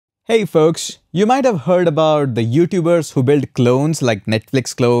Hey folks, you might have heard about the YouTubers who build clones like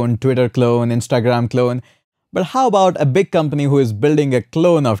Netflix clone, Twitter clone, Instagram clone. But how about a big company who is building a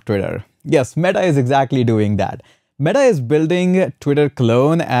clone of Twitter? Yes, Meta is exactly doing that. Meta is building a Twitter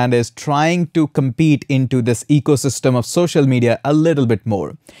clone and is trying to compete into this ecosystem of social media a little bit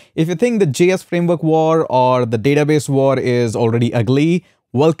more. If you think the JS framework war or the database war is already ugly,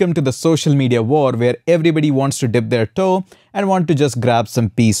 welcome to the social media war where everybody wants to dip their toe and want to just grab some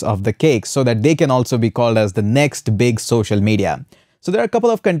piece of the cake so that they can also be called as the next big social media. So there are a couple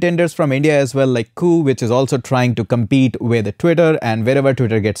of contenders from India as well, like Ku, which is also trying to compete with Twitter, and wherever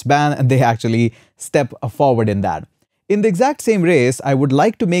Twitter gets banned, they actually step forward in that. In the exact same race, I would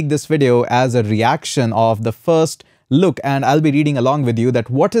like to make this video as a reaction of the first look, and I'll be reading along with you that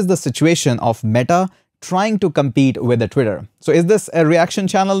what is the situation of Meta trying to compete with the Twitter. So is this a reaction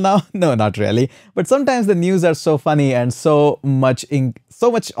channel now? No, not really. But sometimes the news are so funny and so much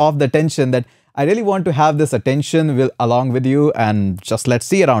of the tension that I really want to have this attention along with you, and just let's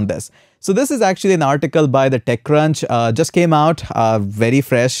see around this. So this is actually an article by the TechCrunch, just came out, very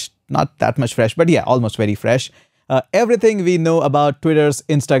fresh, not that much fresh, but yeah, almost very fresh. Everything we know about Twitter's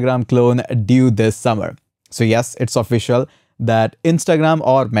Instagram clone due this summer. So yes, it's official that Instagram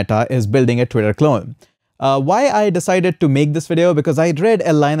or Meta is building a Twitter clone. Why I decided to make this video, because I read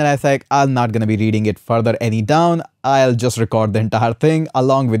a line and I thought I'm not going to be reading it further any down. I'll just record the entire thing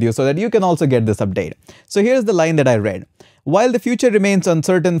along with you so that you can also get this update. So here's the line that I read. While the future remains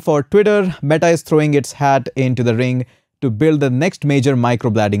uncertain for Twitter, Meta is throwing its hat into the ring to build the next major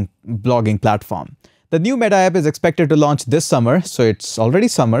microblogging platform. The new Meta app is expected to launch this summer, so it's already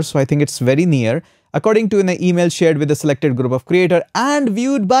summer, so I think it's very near, according to an email shared with a selected group of creators and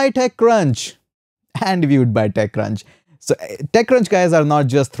viewed by TechCrunch. So TechCrunch guys are not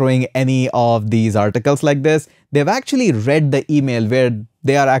just throwing any of these articles like this. They've actually read the email where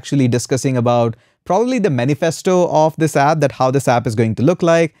they are actually discussing about probably the manifesto of this app, that how this app is going to look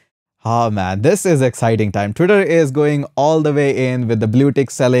like. Oh man, this is exciting time. Twitter is going all the way in with the blue tick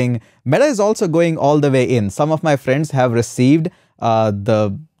selling. Meta is also going all the way in. Some of my friends have received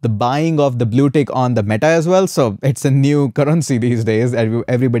the buying of the blue tick on the Meta as well. So it's a new currency these days.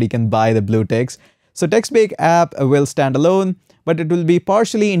 Everybody can buy the blue ticks. So text-based app will stand alone, but it will be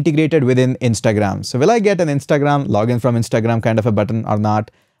partially integrated within Instagram. So will I get an Instagram login from Instagram kind of a button or not?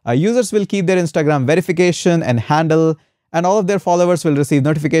 Users will keep their Instagram verification and handle, and all of their followers will receive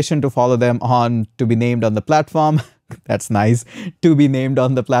notification to follow them on to be named on the platform. That's nice. To be named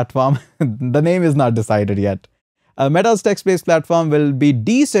on the platform. The name is not decided yet. Meta's text-based platform will be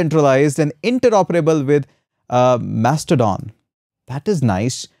decentralized and interoperable with Mastodon. That is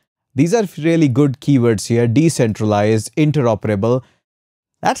nice. These are really good keywords here. Decentralized, interoperable.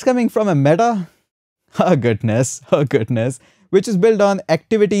 That's coming from a Meta? Oh goodness, which is built on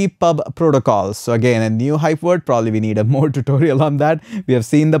activity pub protocols. So again, a new hype word. Probably we need a more tutorial on that. We have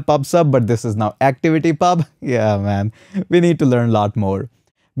seen the pub sub, but this is now activity pub. Yeah, man, we need to learn a lot more.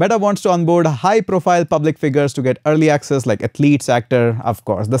 Meta wants to onboard high-profile public figures to get early access, like athletes, actor, of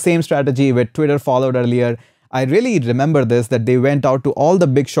course. The same strategy which Twitter followed earlier. I really remember this, that they went out to all the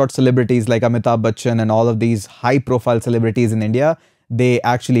big shot celebrities like Amitabh Bachchan and all of these high-profile celebrities in India. They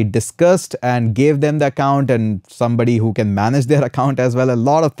actually discussed and gave them the account and somebody who can manage their account as well, a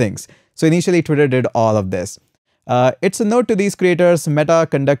lot of things. So initially, Twitter did all of this. It's a note to these creators. Meta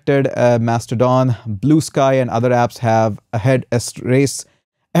conducted Mastodon, Blue Sky, and other apps have a head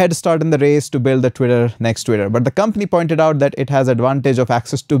start in the race to build the next Twitter. But the company pointed out that it has advantage of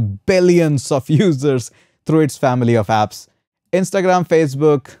access to billions of users through its family of apps. Instagram,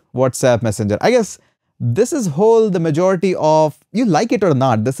 Facebook, WhatsApp, Messenger. I guess this is the majority of, you like it or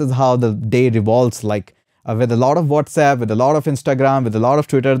not, this is how the day revolves, like with a lot of WhatsApp, with a lot of Instagram, with a lot of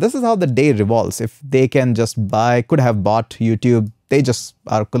Twitter. This is how the day revolves. If they can just could have bought YouTube, they just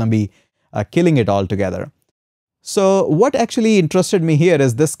are going to be killing it all together. So what actually interested me here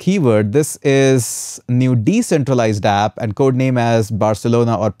is this keyword. This is new decentralized app and codename as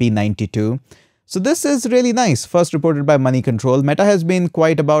Barcelona or P92. So this is really nice. First reported by Money Control. Meta has been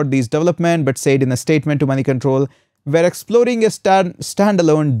quiet about these development, but said in a statement to Money Control, we're exploring a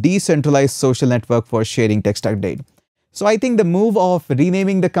standalone decentralized social network for sharing text update. So I think the move of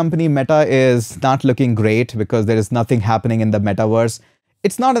renaming the company Meta is not looking great because there is nothing happening in the metaverse.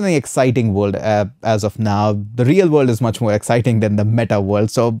 It's not an exciting world as of now. The real world is much more exciting than the meta world.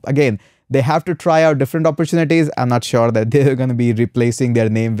 So again, they have to try out different opportunities. I'm not sure that they're going to be replacing their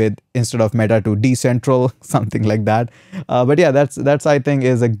name with, instead of Meta, to Decentral, something like that. But yeah, that's I think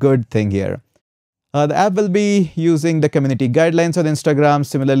is a good thing here. The app will be using the community guidelines on Instagram.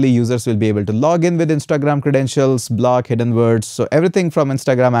 Similarly, users will be able to log in with Instagram credentials, block hidden words. So everything from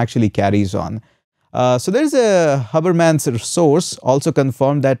Instagram actually carries on. So there's a Haberman's source also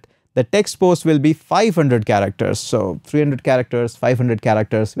confirmed that the text post will be 500 characters. So 300 characters, 500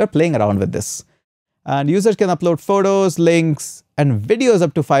 characters. We're playing around with this. And users can upload photos, links, and videos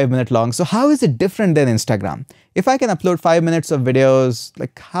up to 5 minutes long. So how is it different than Instagram? If I can upload 5 minutes of videos,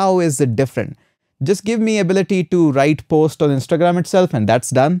 like how is it different? Just give me ability to write post on Instagram itself and that's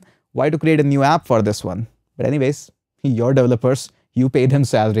done. Why to create a new app for this one? But anyways, your developers, you pay them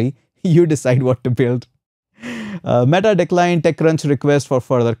salary, you decide what to build. Meta declined TechCrunch request for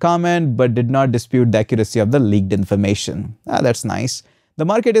further comment, but did not dispute the accuracy of the leaked information. That's nice. The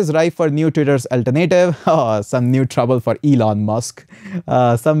market is ripe for new Twitter's alternative. Oh, some new trouble for Elon Musk.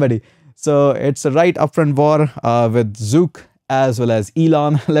 Somebody. So it's a right upfront war with Zook as well as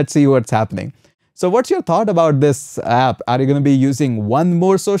Elon. Let's see what's happening. So what's your thought about this app? Are you going to be using one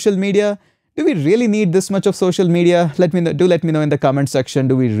more social media? Do we really need this much of social media? Let me know in the comment section.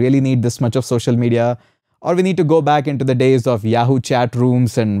 Do we really need this much of social media? Or we need to go back into the days of Yahoo chat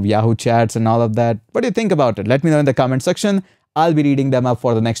rooms and Yahoo chats and all of that? What do you think about it? Let me know in the comment section. I'll be reading them up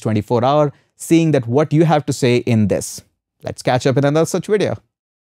for the next 24 hours, seeing that what you have to say in this. Let's catch up in another such video.